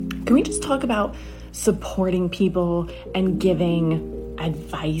Can we just talk about supporting people and giving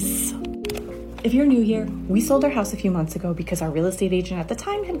advice? If you're new here, we sold our house a few months ago because our real estate agent at the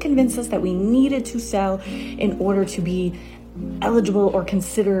time had convinced us that we needed to sell in order to be eligible or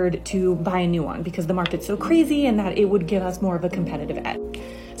considered to buy a new one because the market's so crazy and that it would give us more of a competitive edge.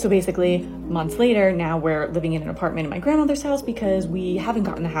 So basically, months later, now we're living in an apartment in my grandmother's house because we haven't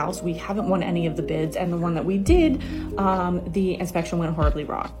gotten the house, we haven't won any of the bids, and the one that we did, the inspection went horribly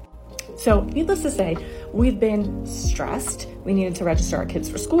wrong. So needless to say, we've been stressed. We needed to register our kids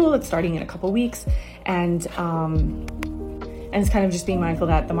for school. It's starting in a couple weeks. And it's kind of just being mindful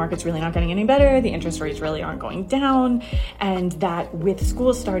that the market's really not getting any better. The interest rates really aren't going down. And that with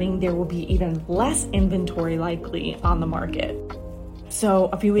school starting, there will be even less inventory likely on the market. So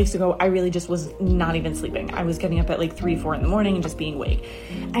a few weeks ago, I really just was not even sleeping. I was getting up at like 3, 4 in the morning and just being awake.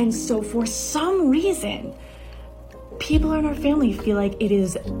 And so for some reason, people in our family feel like it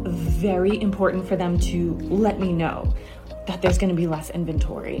is very important for them to let me know that there's going to be less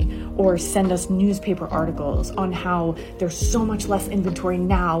inventory or send us newspaper articles on how there's so much less inventory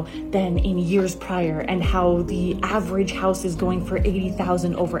now than in years prior and how the average house is going for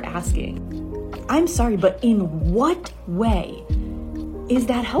 $80,000 over asking. I'm sorry, but in what way is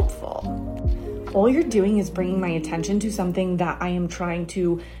that helpful? All you're doing is bringing my attention to something that I am trying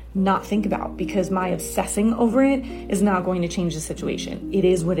to not think about because my obsessing over it is not going to change the situation. It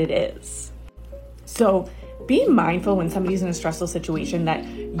is what it is. So be mindful when somebody's in a stressful situation that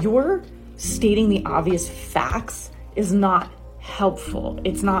you're stating the obvious facts is not helpful.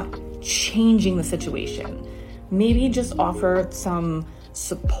 It's not changing the situation. Maybe just offer some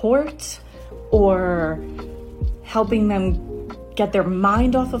support or helping them get their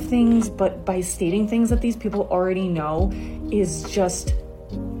mind off of things, but by stating things that these people already know is just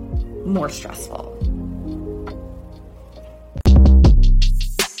more stressful.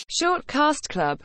 Short Cast Club